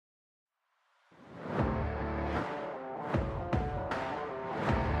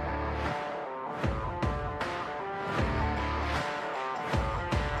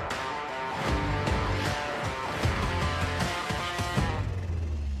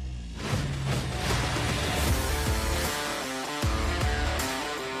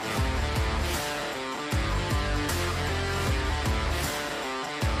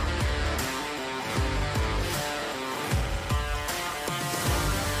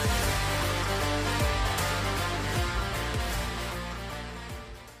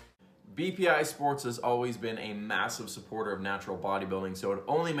BPI Sports has always been a massive supporter of natural bodybuilding, so it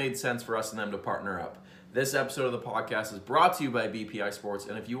only made sense for us and them to partner up. This episode of the podcast is brought to you by BPI Sports,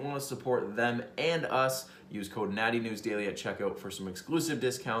 and if you want to support them and us, use code Natty News Daily at checkout for some exclusive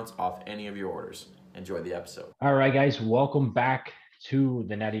discounts off any of your orders. Enjoy the episode. All right, guys, welcome back to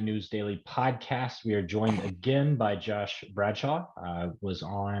the Natty News Daily podcast. We are joined again by Josh Bradshaw. Was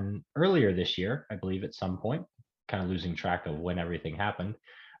on earlier this year, I believe, at some point. Kind of losing track of when everything happened.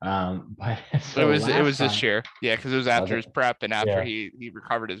 But it was this year, yeah, because it was after his prep and after he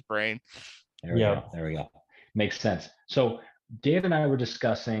recovered his brain. There we go. Makes sense. So Dave and I were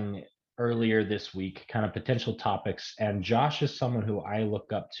discussing earlier this week kind of potential topics, and Josh is someone who I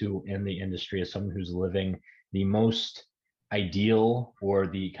look up to in the industry as someone who's living the most ideal or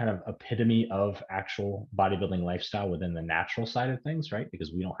the kind of epitome of actual bodybuilding lifestyle within the natural side of things, right?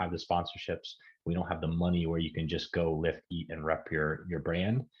 Because we don't have the sponsorships, we don't have the money where you can just go lift, eat, and rep your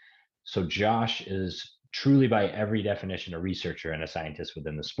brand. So Josh is truly, by every definition, a researcher and a scientist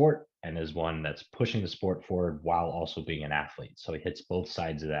within the sport, and is one that's pushing the sport forward while also being an athlete. So he hits both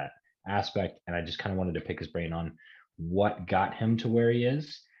sides of that aspect. And I just kind of wanted to pick his brain on what got him to where he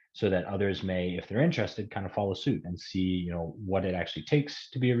is, so that others may, if they're interested, kind of follow suit and see, what it actually takes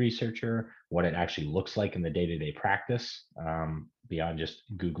to be a researcher, what it actually looks like in the day-to-day practice, beyond just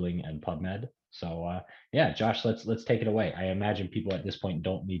Googling and PubMed. So Josh, let's take it away. I imagine people at this point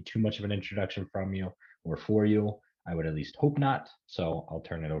don't need too much of an introduction from you or for you. I would at least hope not. So I'll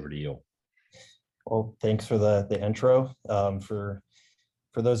turn it over to you. Well, thanks for the intro. For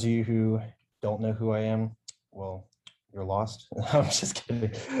those of you who don't know who I am, well, you're lost. I'm just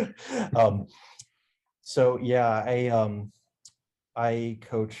kidding. I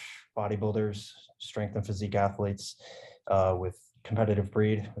coach bodybuilders, strength and physique athletes with Competitive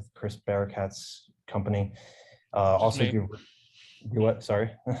Breed with Chris Barricat's company. Also do what? Sorry.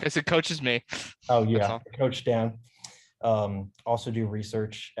 I said coach is me. Oh yeah, Coach Dan. Also do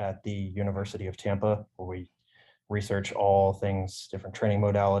research at the University of Tampa, where we research all things, different training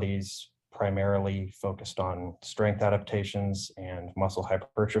modalities, primarily focused on strength adaptations and muscle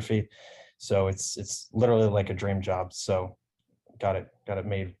hypertrophy. So it's literally like a dream job. So got it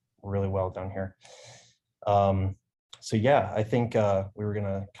made really well down here. I think we were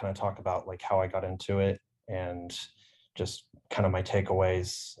gonna kind of talk about like how I got into it and just kind of my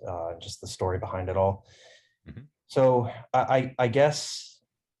takeaways, just the story behind it all. Mm-hmm. So I guess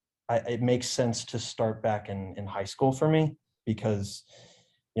it makes sense to start back in high school for me, because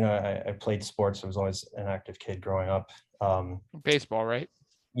I played sports. I was always an active kid growing up. Baseball, right?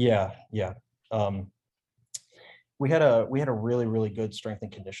 Yeah. We had a really, really good strength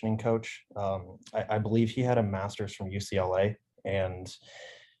and conditioning coach. I believe he had a master's from UCLA, and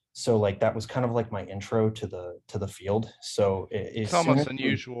so like that was kind of like my intro to the field. So it's almost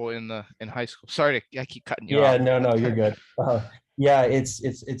unusual in high school. Sorry, I keep cutting you off. Yeah, no, you're good.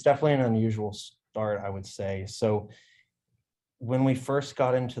 It's definitely an unusual start, I would say. So when we first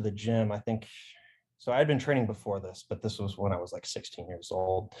got into the gym, I think, so I had been training before this, but this was when I was like 16 years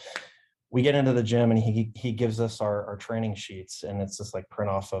old. We get into the gym and he gives us our training sheets, and it's just like print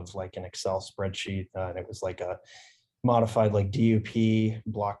off of like an Excel spreadsheet. And it was like a modified like DUP,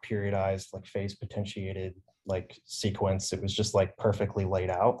 block periodized, like phase potentiated like sequence. It was just like perfectly laid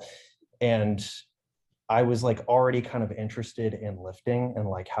out. And I was like already kind of interested in lifting and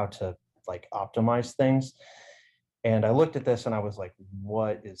like how to like optimize things. And I looked at this and I was like,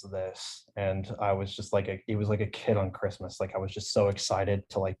 what is this? And I was just like, it was like a kid on Christmas. Like I was just so excited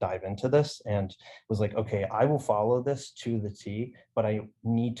to like dive into this, and was like, okay, I will follow this to the T, but I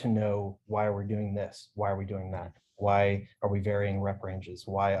need to know, why are we doing this? Why are we doing that? Why are we varying rep ranges?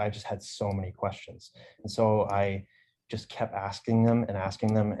 Why? I just had so many questions. And so I just kept asking them,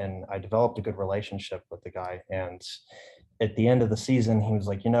 and I developed a good relationship with the guy. And at the end of the season, he was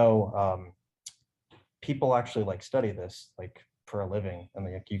like, people actually like study this like for a living,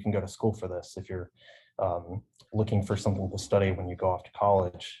 and like you can go to school for this if you're looking for something to study when you go off to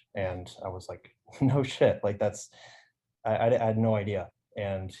college. And I was like, no shit, like I had no idea.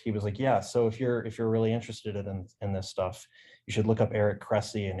 And he was like, yeah, so if you're really interested in this stuff, you should look up Eric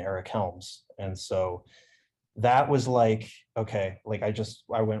Cressy and Eric Helms. And so that was like, okay, like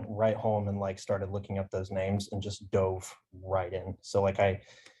I went right home and like started looking up those names and just dove right in. So like I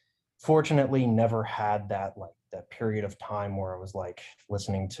fortunately never had that period of time where I was like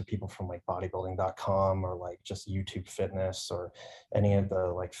listening to people from like bodybuilding.com or like just YouTube fitness or any of the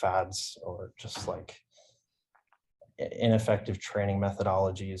like fads, or just like ineffective training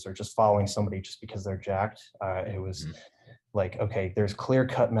methodologies, or just following somebody just because they're jacked. It was like, okay, there's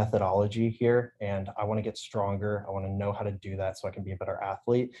clear-cut methodology here, and I want to get stronger. I want to know how to do that so I can be a better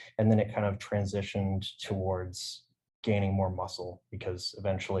athlete. And then it kind of transitioned towards gaining more muscle, because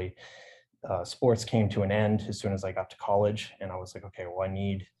eventually sports came to an end as soon as I got to college, and I was like, okay, well, I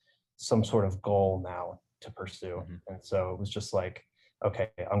need some sort of goal now to pursue. And so it was just like, okay,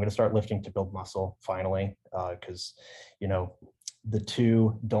 I'm going to start lifting to build muscle finally, because the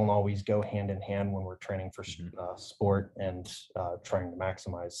two don't always go hand in hand when we're training for sport and trying to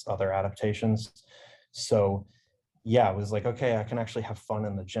maximize other adaptations. So yeah, it was like, okay, I can actually have fun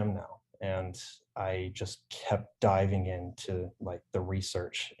in the gym now. And I just kept diving into like the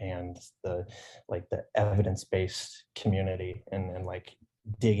research and the evidence-based community, and like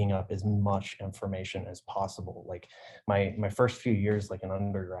digging up as much information as possible. Like my first few years, like in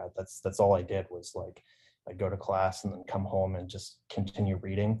undergrad, that's all I did was like, I'd go to class and then come home and just continue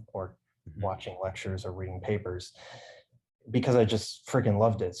reading or watching lectures or reading papers, because I just freaking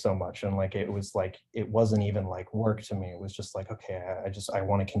loved it so much. And like, it was like, it wasn't even like work to me. It was just like, okay, I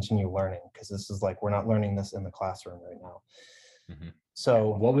want to continue learning, because this is like, we're not learning this in the classroom right now. So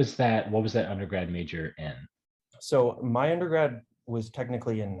what was that undergrad major in? So my undergrad was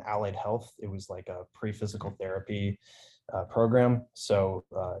technically in allied health. It was like a pre-physical therapy program. So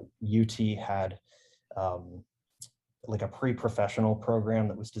UT had like a pre-professional program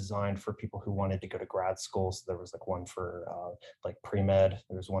that was designed for people who wanted to go to grad school. So there was like one for like pre-med,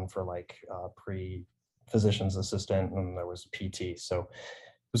 there was one for like pre-physician's assistant, and there was PT. So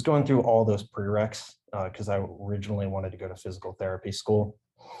I was going through all those prereqs because I originally wanted to go to physical therapy school.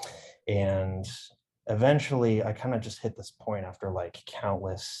 And eventually I kind of just hit this point after like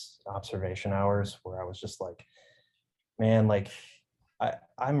countless observation hours where I was just like, man, like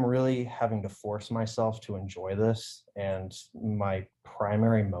I'm really having to force myself to enjoy this. And my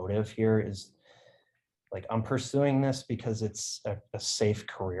primary motive here is like, I'm pursuing this because it's a safe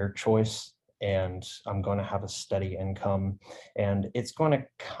career choice, and I'm going to have a steady income, and it's going to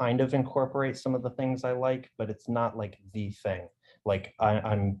kind of incorporate some of the things I like, but it's not like the thing. Like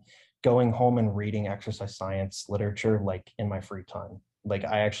I'm going home and reading exercise science literature like in my free time. Like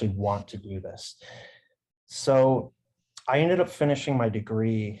I actually want to do this. So I ended up finishing my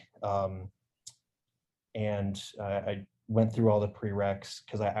degree, and I went through all the prereqs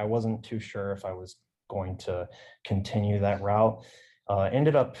because I wasn't too sure if I was going to continue that route.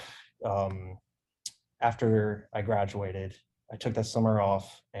 Ended up, after I graduated, I took that summer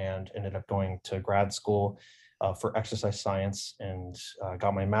off and ended up going to grad school for exercise science, and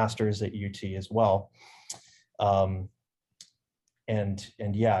got my master's at UT as well. And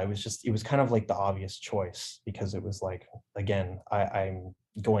yeah, it was kind of like the obvious choice, because it was like, again, I'm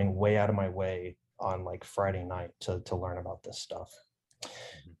going way out of my way on like Friday night to learn about this stuff.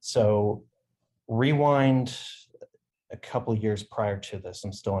 So rewind a couple years prior to this,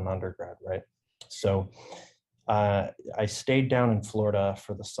 I'm still an undergrad, right? So I stayed down in Florida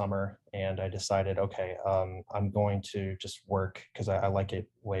for the summer, and I decided, okay, I'm going to just work because I like it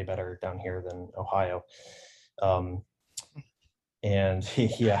way better down here than Ohio. And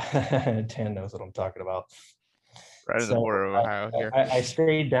yeah, Dan knows what I'm talking about. Right at the border of Ohio here. I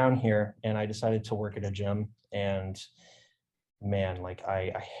stayed down here, and I decided to work at a gym, and man, like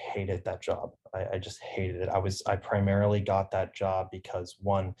I hated that job. I just hated it. I primarily got that job because,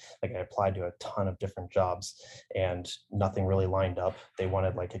 one, like I applied to a ton of different jobs and nothing really lined up. They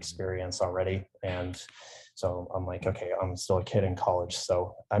wanted like experience already. And so I'm like, okay, I'm still a kid in college,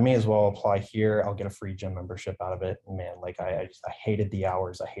 so I may as well apply here. I'll get a free gym membership out of it. Man, like I hated the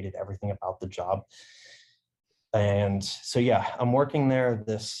hours. I hated everything about the job. And so, yeah, I'm working there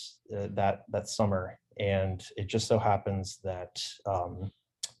that summer, and it just so happens that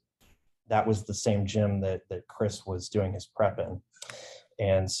that was the same gym that Chris was doing his prep in.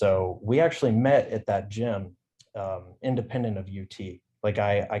 And so we actually met at that gym, independent of UT. Like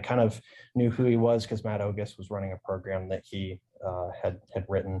I kind of knew who he was because Matt Ogus was running a program that he had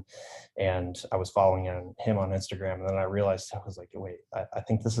written, and I was following him on Instagram. And then I realized, I was like, wait, I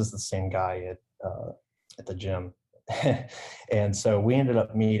think this is the same guy at the gym. And so we ended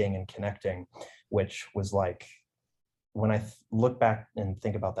up meeting and connecting, which was like, when I look back and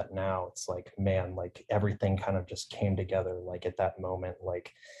think about that now, it's like, man, like everything kind of just came together like at that moment.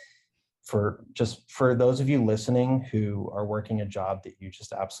 Like for those of you listening who are working a job that you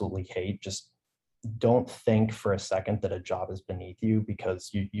just absolutely hate, just don't think for a second that a job is beneath you,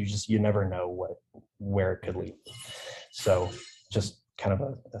 because you never know where it could lead. So just kind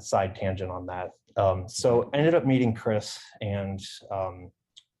of a side tangent on that. So I ended up meeting Chris, and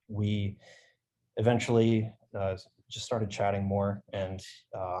we eventually just started chatting more. And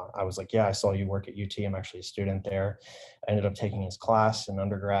I was like, yeah, I saw you work at UT. I'm actually a student there. I ended up taking his class in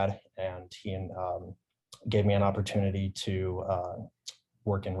undergrad, and he gave me an opportunity to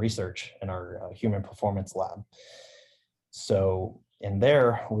work in research in our human performance lab. So in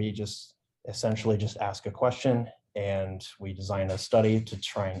there, we just essentially just ask a question, and we design a study to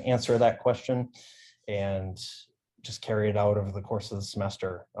try and answer that question, and just carry it out over the course of the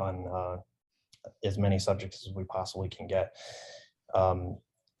semester on as many subjects as we possibly can get.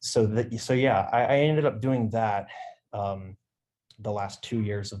 So yeah, I ended up doing that the last 2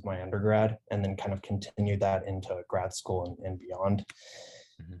 years of my undergrad, and then kind of continued that into grad school and beyond.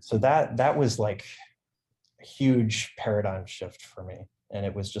 Mm-hmm. So that was like a huge paradigm shift for me. And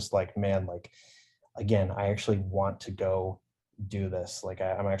it was just like, man, like, again, I actually want to go do this. Like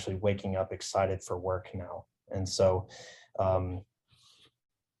I'm actually waking up excited for work now. And so,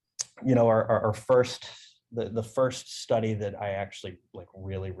 you know, our first, the first study that I actually like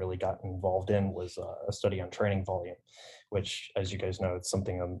really got involved in was a study on training volume, which, as you guys know, it's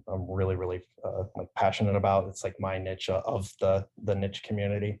something I'm really like passionate about. It's like my niche of the niche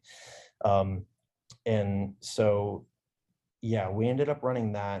community. And so, yeah, we ended up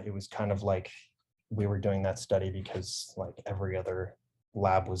running that. It was kind of like we were doing that study because like every other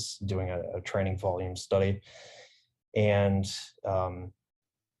lab was doing a training volume study. And it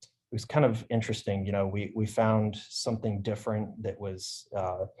was kind of interesting. You know, we found something different that was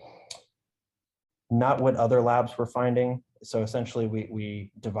not what other labs were finding. So essentially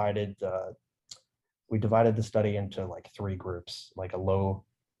we divided the study into like 3 groups, like a low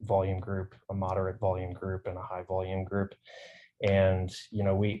volume group, a moderate volume group, and a high volume group. And, you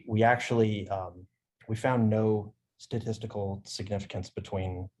know, we actually, we found no statistical significance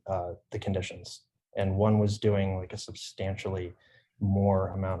between the conditions. And one was doing like a substantially more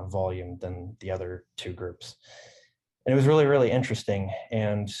amount of volume than the other 2 groups. And it was really interesting.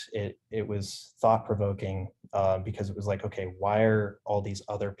 And it was thought-provoking because it was like, okay, why are all these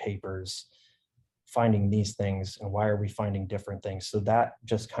other papers finding these things, and why are we finding different things? So that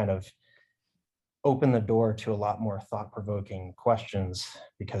just kind of opened the door to a lot more thought-provoking questions,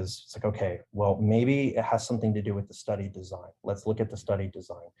 because it's like, okay, well, maybe it has something to do with the study design. Let's look at the study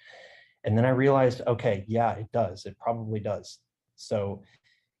design. And then I realized, okay, yeah, it does. It probably does. So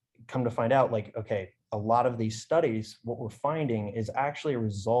come to find out, like, okay, a lot of these studies, what we're finding is actually a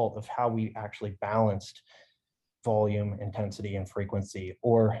result of how we actually balanced volume, intensity, and frequency,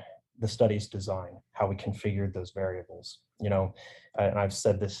 or the study's design, how we configured those variables. You know, and I've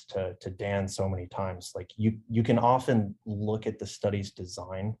said this to Dan so many times, like you can often look at the study's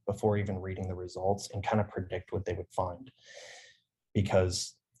design before even reading the results and kind of predict what they would find.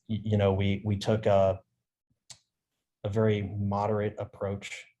 Because, you know, we took a very moderate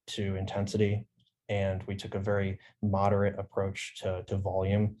approach to intensity, and we took a very moderate approach to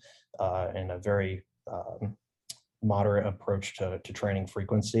volume, and a very moderate approach to training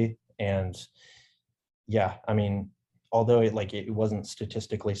frequency. And yeah, I mean, although it wasn't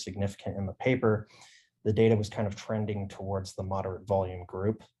statistically significant in the paper, the data was kind of trending towards the moderate volume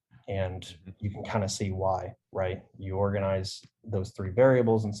group. And you can kind of see why, right? You organize those 3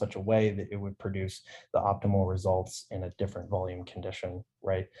 variables in such a way that it would produce the optimal results in a different volume condition,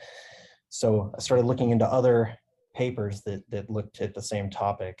 right? So I started looking into other papers that looked at the same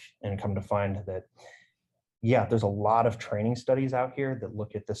topic, and come to find that, yeah, there's a lot of training studies out here that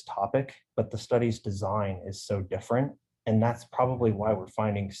look at this topic, but the study's design is so different. And that's probably why we're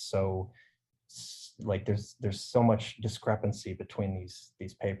finding so, like, there's so much discrepancy between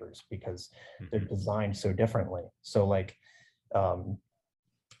these papers, because they're designed so differently. So like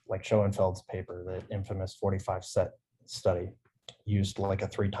Schoenfeld's paper, the infamous 45 set study, used like a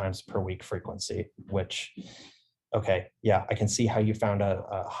 3 times per week frequency, which, okay, yeah, I can see how you found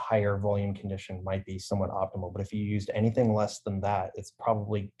a higher volume condition might be somewhat optimal, but if you used anything less than that, it's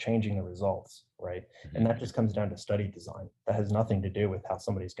probably changing the results, right? And that just comes down to study design. That has nothing to do with how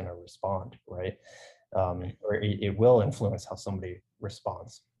somebody's going to respond, right? Or it will influence how somebody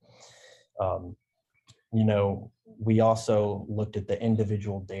responds. You know, we also looked at the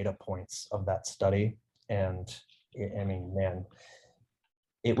individual data points of that study, and I mean, man,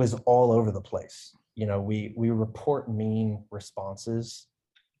 it was all over the place. You know, we report mean responses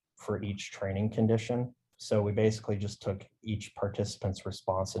for each training condition. So we basically just took each participant's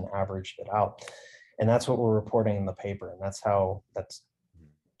response and averaged it out. And that's what we're reporting in the paper. And that's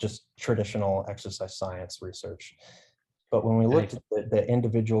just traditional exercise science research. But when we looked at the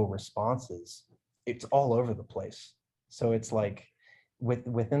individual responses, it's all over the place. So it's like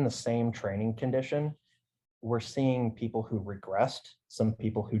within the same training condition, we're seeing people who regressed, some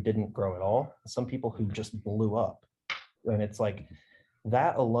people who didn't grow at all, some people who just blew up. And it's like,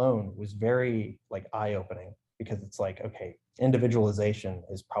 that alone was very like eye-opening, because it's like, okay, individualization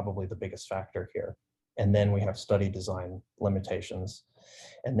is probably the biggest factor here. And then we have study design limitations.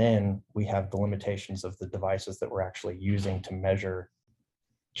 And then we have the limitations of the devices that we're actually using to measure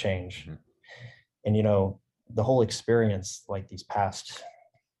change. Mhm. And, you know, the whole experience, like these past,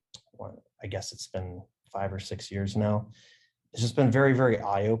 well, I guess it's been 5 or 6 years now, it's just been very, very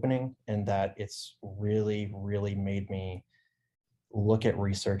eye-opening, and that it's really, really made me look at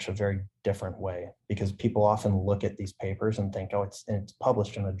research a very different way, because people often look at these papers and think, oh, it's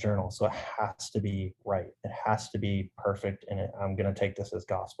published in a journal, so it has to be right. It has to be perfect, and I'm going to take this as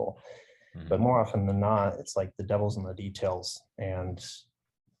gospel. Mhm. But more often than not, it's like the devil's in the details, and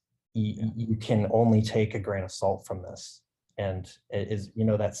you can only take a grain of salt from this. And it is, you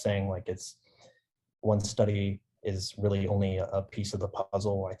know, that saying, like, it's one study is really only a piece of the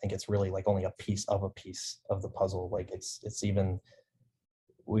puzzle. I think it's really like only a piece of the puzzle. Like it's even,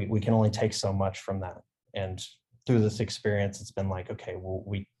 we can only take so much from that. And through this experience, it's been like, okay, well,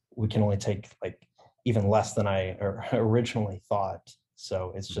 we can only take like even less than I originally thought.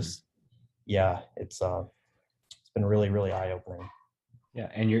 So it's just, yeah, it's been really, really eye-opening. Yeah,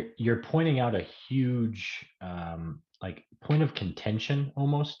 and you're pointing out a huge like point of contention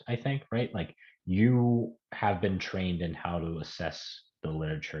almost, I think, right? Like, you have been trained in how to assess the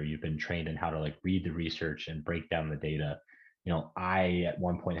literature. You've been trained in how to like read the research and break down the data. You know, I at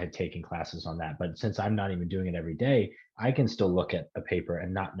one point had taken classes on that, but since I'm not even doing it every day, I can still look at a paper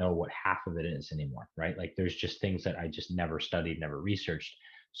and not know what half of it is anymore, right? Like, there's just things that I just never studied, never researched.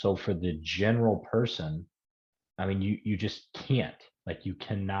 So for the general person, I mean, you just can't, like, you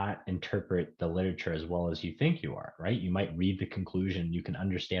cannot interpret the literature as well as you think you are, right? You might read the conclusion, you can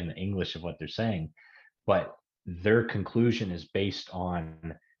understand the English of what they're saying, but their conclusion is based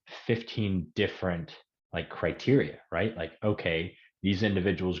on 15 different like criteria, right? Like, okay, these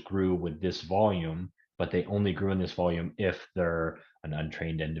individuals grew with this volume, but they only grew in this volume if they're an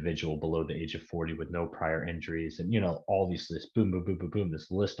untrained individual below the age of 40 with no prior injuries, and, you know, all these, this boom, boom, boom, boom, boom,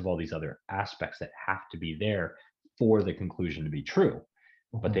 this list of all these other aspects that have to be there for the conclusion to be true.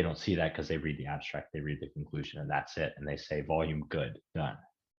 But they don't see that because they read the abstract, they read the conclusion, and that's it. And they say volume, good, done.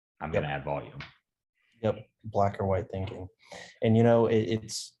 I'm going to add volume. Yep, black or white thinking. And, you know,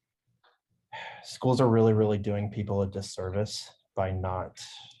 it's schools are really, really doing people a disservice by not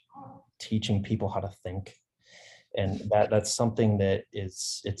teaching people how to think. And that's something that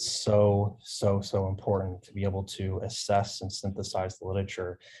it's so important to be able to assess and synthesize the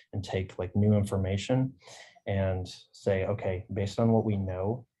literature and take like new information and say, okay, based on what we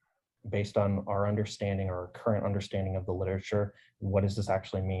know, based on our understanding or our current understanding of the literature, what does this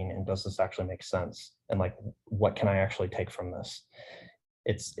actually mean, and does this actually make sense, and like, what can I actually take from this?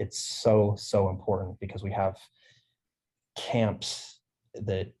 It's so important, because we have camps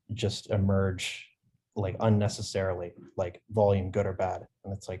that just emerge like unnecessarily, like volume, good or bad,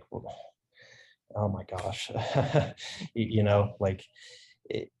 and it's like, well, oh my gosh. You know, like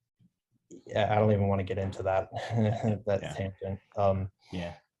I don't even want to get into that tangent.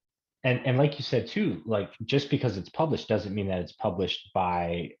 Yeah. And like you said too, like, just because it's published doesn't mean that it's published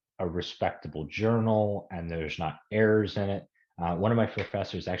by a respectable journal and there's not errors in it. One of my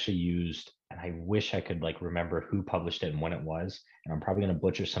professors actually used, and I wish I could like remember who published it and when it was, and I'm probably going to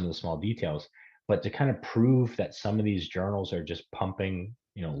butcher some of the small details, but to kind of prove that some of these journals are just pumping,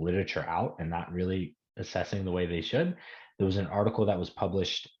 you know, literature out and not really assessing the way they should. There was an article that was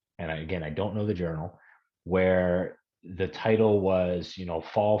published, and again, I don't know the journal, where the title was, you know,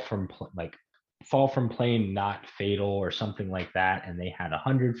 fall from plane not fatal or something like that, and they had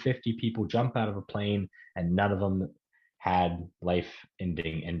 150 people jump out of a plane and none of them had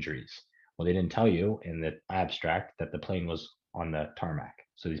life-ending injuries. Well, they didn't tell you in the abstract that the plane was on the tarmac,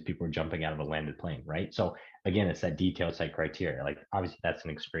 so these people were jumping out of a landed plane, right? So again, it's that detailed site criteria. Like, obviously that's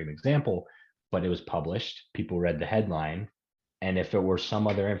an extreme example, but it was published, people read the headline, and if it were some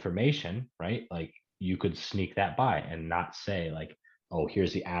other information, right, like, you could sneak that by and not say like, oh,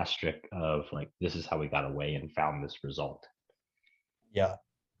 here's the asterisk of like, this is how we got away and found this result. Yeah,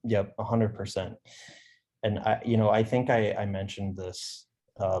 yep, 100%. And I think I mentioned this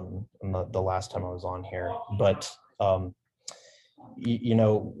the last time I was on here, but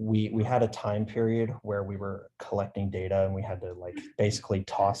we had a time period where we were collecting data, and we had to like basically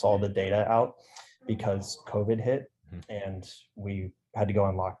toss all the data out because COVID hit, and we had to go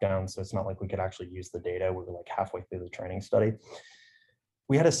on lockdown. So it's not like we could actually use the data. We were like halfway through the training study.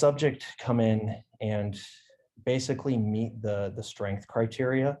 We had a subject come in and basically meet the strength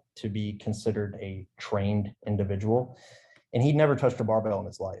criteria to be considered a trained individual. And he'd never touched a barbell in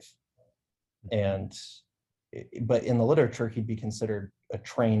his life. And but in the literature, he'd be considered a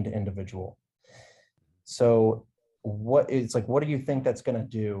trained individual. So what do you think that's going to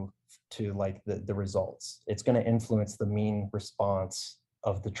do to like the results? It's going to influence the mean response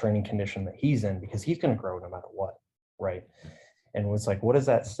of the training condition that he's in, because he's going to grow no matter what, right? And it's like, what does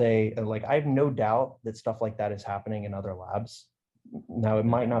that say? Like, I have no doubt that stuff like that is happening in other labs. Now, it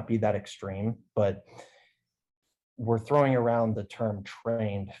might not be that extreme, but we're throwing around the term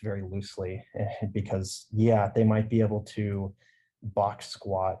trained very loosely because, yeah, they might be able to box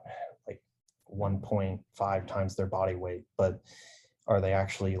squat like 1.5 times their body weight, but are they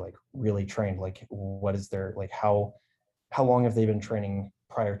actually like really trained? Like, what is their, like, how long have they been training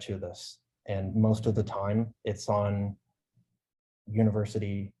prior to this? And most of the time it's on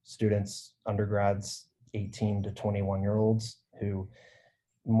university students, undergrads, 18 to 21-year-olds who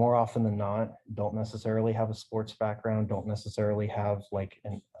more often than not don't necessarily have a sports background, don't necessarily have like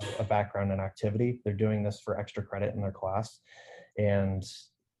a background in activity. They're doing this for extra credit in their class, and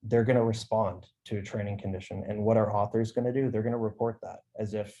they're going to respond to a training condition. And what our author's going to do, they're going to report that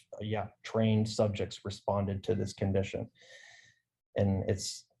as if, yeah, trained subjects responded to this condition. And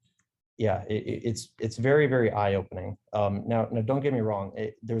it's very, very eye-opening. Now, don't get me wrong.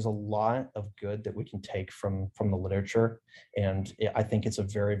 There's a lot of good that we can take from the literature, and I think it's a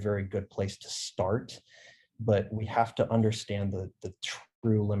very, very good place to start. But we have to understand the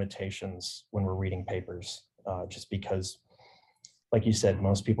true limitations when we're reading papers, just because, like you said,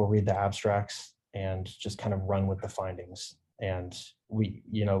 most people read the abstracts and just kind of run with the findings. And we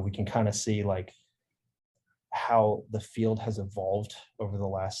can kind of see like how the field has evolved over the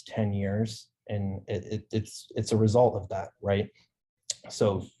last 10 years. And it's a result of that, right?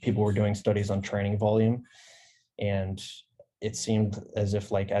 So people were doing studies on training volume, and it seemed as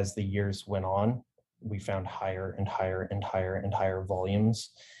if like as the years went on, we found higher and higher and higher and higher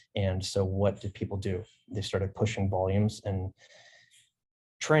volumes. And so what did people do? They started pushing volumes and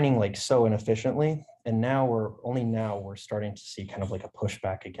training like so inefficiently. And now we're starting to see kind of like a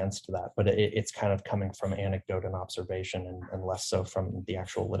pushback against that, but it's kind of coming from anecdote and observation and less so from the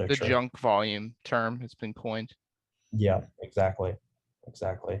actual literature. The junk volume term has been coined. Yeah, exactly.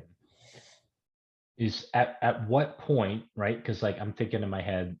 Is at what point, right? Because like I'm thinking in my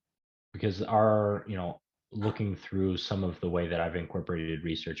head, because our, looking through some of the way that I've incorporated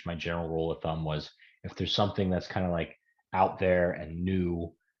research, my general rule of thumb was if there's something that's kind of like out there and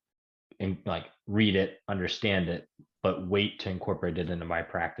new, and like read it, understand it, but wait to incorporate it into my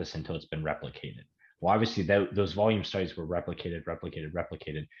practice until it's been replicated. Well, obviously those volume studies were replicated.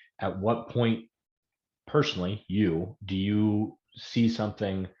 At what point, personally, do you see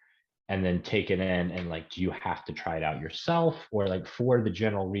something and then take it in, and like, do you have to try it out yourself? Or like for the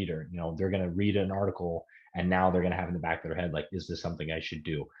general reader, they're going to read an article and now they're going to have in the back of their head, like, is this something I should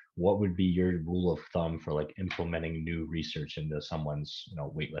do? What would be your rule of thumb for like implementing new research into someone's,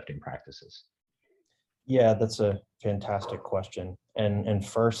 weightlifting practices? Yeah, that's a fantastic question. And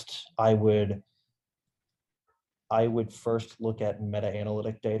first I would first look at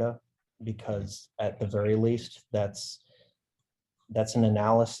meta-analytic data, because at the very least, that's an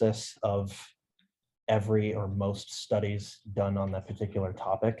analysis of every or most studies done on that particular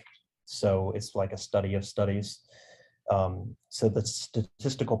topic. So it's like a study of studies. So the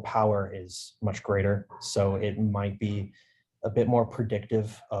statistical power is much greater. So it might be a bit more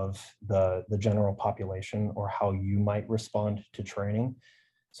predictive of the general population or how you might respond to training.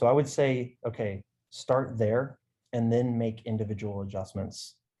 So I would say, okay, start there and then make individual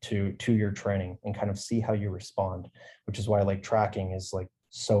adjustments to your training and kind of see how you respond, which is why like tracking is like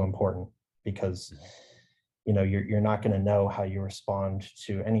so important, because you're not going to know how you respond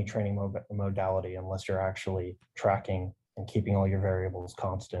to any training modality unless you're actually tracking and keeping all your variables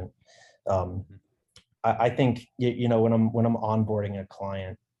constant. I think when I'm onboarding a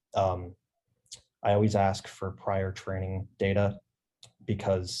client, I always ask for prior training data,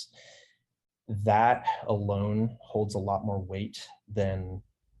 because that alone holds a lot more weight than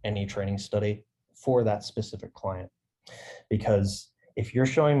any training study for that specific client. Because if you're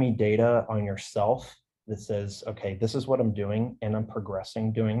showing me data on yourself that says, okay, this is what I'm doing and I'm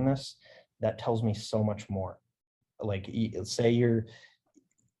progressing doing this, that tells me so much more. Like, say you're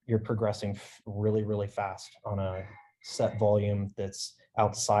progressing really, really fast on a set volume that's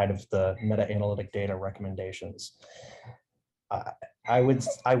outside of the meta-analytic data recommendations. I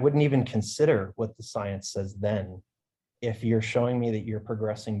wouldn't even consider what the science says then, if you're showing me that you're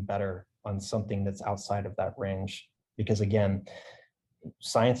progressing better on something that's outside of that range. Because again,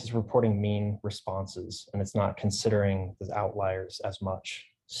 science is reporting mean responses and it's not considering the outliers as much.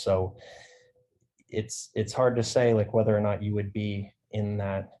 So it's hard to say like whether or not you would be in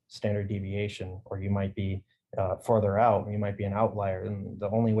that standard deviation, or you might be farther out, you might be an outlier. And the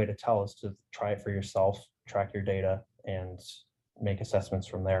only way to tell is to try it for yourself, track your data, and make assessments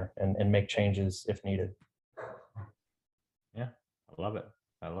from there, and make changes if needed. Yeah, I love it.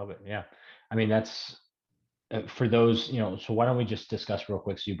 I love it. Yeah. I mean, that's for those, so why don't we just discuss real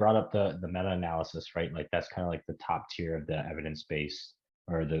quick? So you brought up the meta-analysis, right? Like that's kind of like the top tier of the evidence-based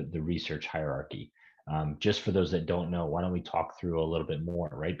or the research hierarchy. Just for those that don't know, why don't we talk through a little bit more,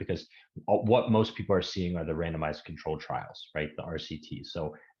 right? Because what most people are seeing are the randomized controlled trials, right? The RCTs.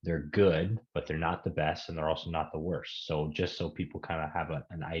 So they're good, but they're not the best, and they're also not the worst. So just so people kind of have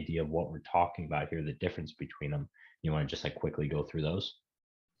an idea of what we're talking about here, the difference between them, you want to just like quickly go through those?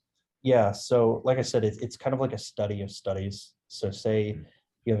 Yeah, so like I said, it's kind of like a study of studies. So say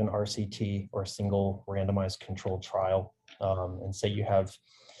you have an RCT, or a single randomized controlled trial, and say you have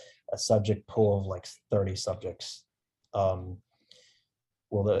a subject pool of like 30 subjects. Well,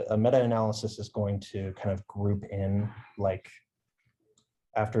 a meta-analysis is going to kind of group in, like,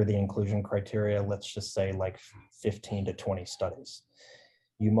 after the inclusion criteria, let's just say like 15 to 20 studies.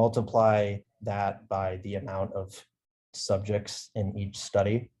 You multiply that by the amount of subjects in each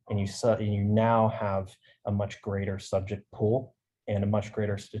study, and you now have a much greater subject pool and a much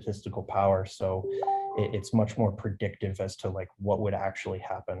greater statistical power. So it's much more predictive as to like what would actually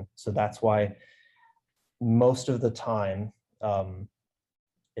happen. So that's why most of the time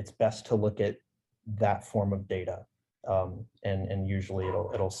it's best to look at that form of data. And usually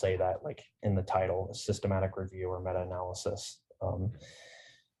it'll say that like in the title, a systematic review or meta-analysis.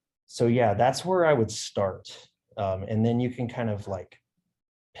 So yeah, that's where I would start. And then you can kind of like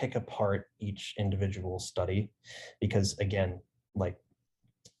pick apart each individual study, because again, like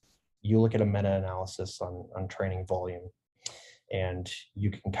you look at a meta-analysis on training volume, and you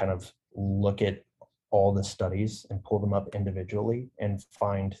can kind of look at all the studies and pull them up individually and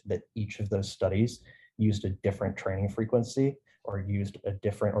find that each of those studies used a different training frequency, or used a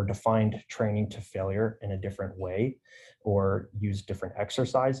different or defined training to failure in a different way, or used different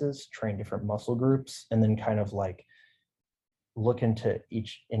exercises, train different muscle groups, and then kind of like look into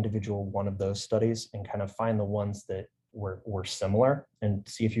each individual one of those studies and kind of find the ones that were similar, and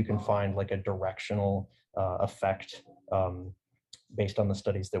see if you can find like a directional effect based on the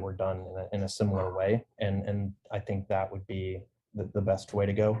studies that were done in a similar way. And I think that would be the best way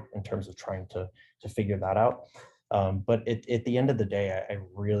to go in terms of trying to figure that out. But at the end of the day, I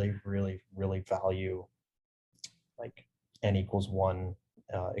really, really, really value like N=1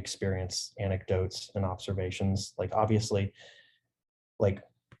 experience, anecdotes, and observations. Like obviously, like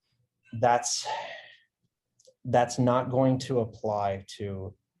that's not going to apply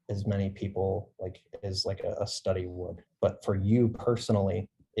to as many people like as like a study would, but for you personally,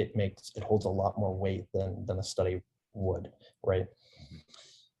 it holds a lot more weight than a study would, right?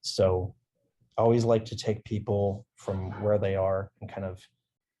 So I always like to take people from where they are and kind of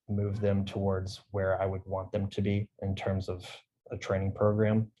move them towards where I would want them to be in terms of a training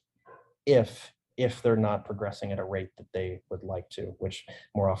program, if they're not progressing at a rate that they would like to, which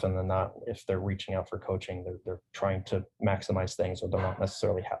more often than not, if they're reaching out for coaching, they're trying to maximize things, or they're not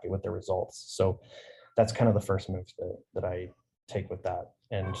necessarily happy with their results. So that's kind of the first move that I take with that.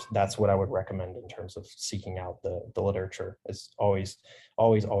 And that's what I would recommend in terms of seeking out the literature. Is always,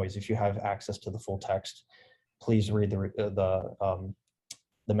 if you have access to the full text, please read the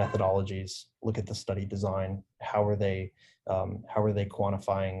methodologies, look at the study design. How are they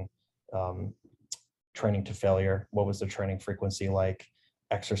quantifying training to failure? What was the training frequency like?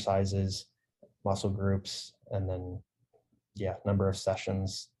 Exercises, muscle groups, and then number of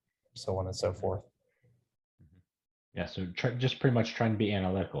sessions, so on and so forth. Yeah, so just pretty much trying to be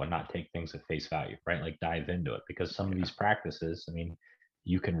analytical and not take things at face value, right? Like dive into it, because some of these practices, I mean,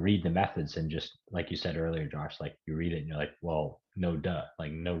 you can read the methods and just like you said earlier, Josh, like you read it and you're like, well, no duh,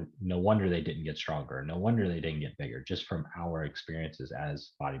 like no wonder they didn't get stronger, no wonder they didn't get bigger, just from our experiences as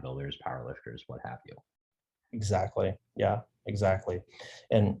bodybuilders, powerlifters, what have you. Exactly. Yeah, exactly.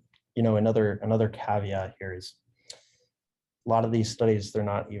 And another caveat here is a lot of these studies, they're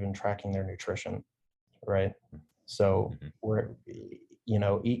not even tracking their nutrition, right? So we're,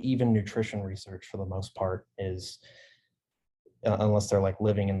 even nutrition research for the most part is, unless they're like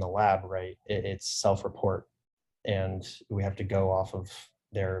living in the lab, right? It's self-report, and we have to go off of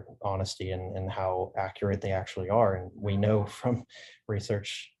their honesty and how accurate they actually are. And we know from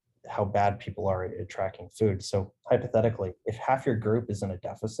research how bad people are at tracking food. So hypothetically, if half your group is in a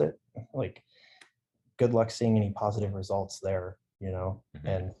deficit, like good luck seeing any positive results there. you know. Mm-hmm.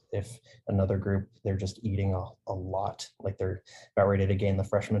 And if another group, they're just eating a lot, like they're about ready to gain the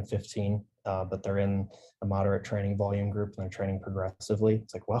freshman 15, but they're in a moderate training volume group and they're training progressively,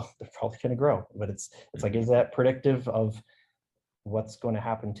 it's like, well, they're probably going to grow. But it's like, is that predictive of what's going to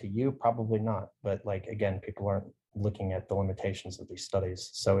happen to you? Probably not. But like, again, people aren't looking at the limitations of these studies.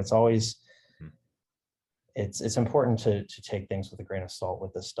 So it's always, it's important to take things with a grain of salt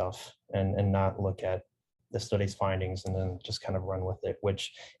with this stuff, and not look at the study's findings and then just kind of run with it,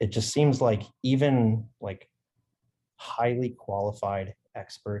 which it just seems like even like highly qualified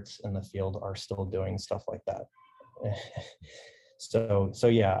experts in the field are still doing stuff like that. So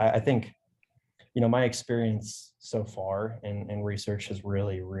yeah, I think, you know, my experience so far in research has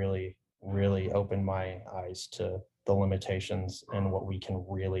really opened my eyes to the limitations and what we can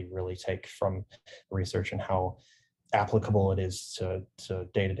really take from research and how applicable it is to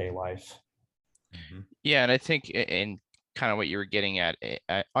day-to-day life. Yeah, and I think in kind of what you were getting at,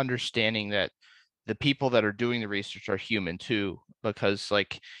 understanding that the people that are doing the research are human too, because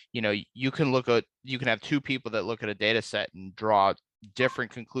like, you know, you can have two people that look at a data set and draw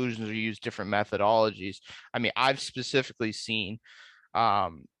different conclusions or use different methodologies. I mean, I've specifically seen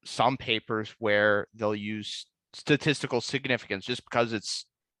some papers where they'll use statistical significance just because it's,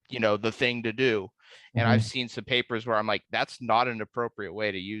 you know, the thing to do. And I've seen some papers where I'm like, that's not an appropriate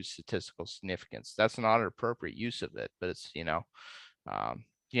way to use statistical significance. That's not an appropriate use of it. But it's, you know,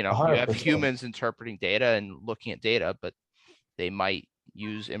 you have 100%. humans interpreting data and looking at data, but they might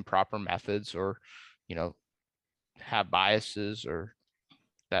use improper methods or, you know, have biases or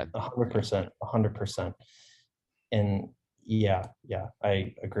that. 100%. And yeah,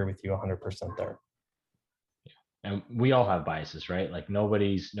 I agree with you 100% there. And we all have biases, right? Like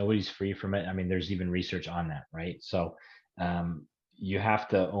nobody's free from it. I mean, there's even research on that, right? So you have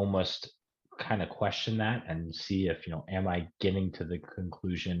to almost kind of question that and see if, you know, am I getting to the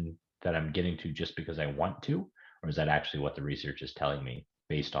conclusion that I'm getting to just because I want to, or is that actually what the research is telling me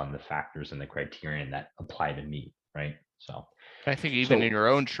based on the factors and the criterion that apply to me, right? So I think even in your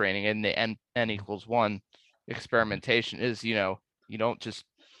own training, in the N=1 experimentation is, you know, you don't just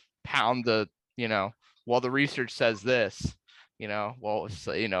pound the, you know, well, the research says this, you know, well, it's,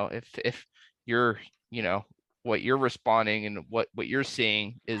 you know, if you're, you know, what you're responding and what you're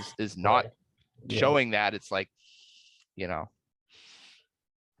seeing is not showing that, it's like, you know.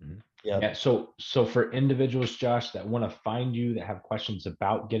 Yeah. So for individuals, Josh, that want to find you, that have questions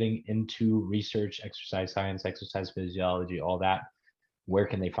about getting into research, exercise science, exercise physiology, all that, where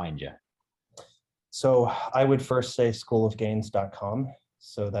can they find you? So I would first say schoolofgains.com.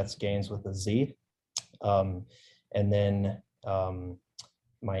 So that's gains with a Z. And then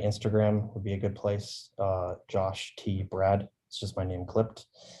my Instagram would be a good place. Josh T. Brad. It's just my name clipped.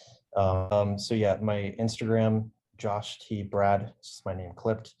 So yeah, my Instagram, Josh T. Brad. It's just my name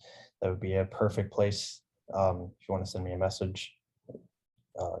clipped. That would be a perfect place if you want to send me a message.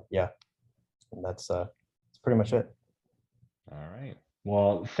 Yeah, and that's pretty much it. All right.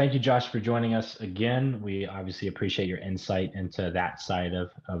 Well, thank you, Josh, for joining us again. We obviously appreciate your insight into that side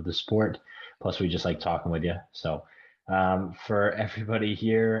of the sport. Plus, we just like talking with you. So for everybody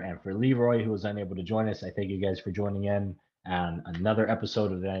here and for Leroy, who was unable to join us, I thank you guys for joining in on another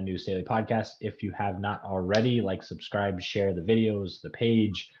episode of the Natty News Daily podcast. If you have not already, like, subscribe, share the videos, the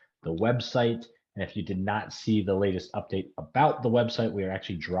page, the website. And if you did not see the latest update about the website, we are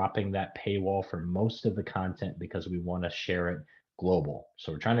actually dropping that paywall for most of the content because we want to share it global.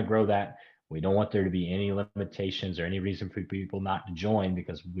 So we're trying to grow that. We don't want there to be any limitations or any reason for people not to join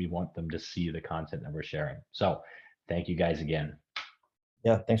because we want them to see the content that we're sharing. So thank you guys again.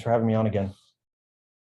 Yeah, thanks for having me on again.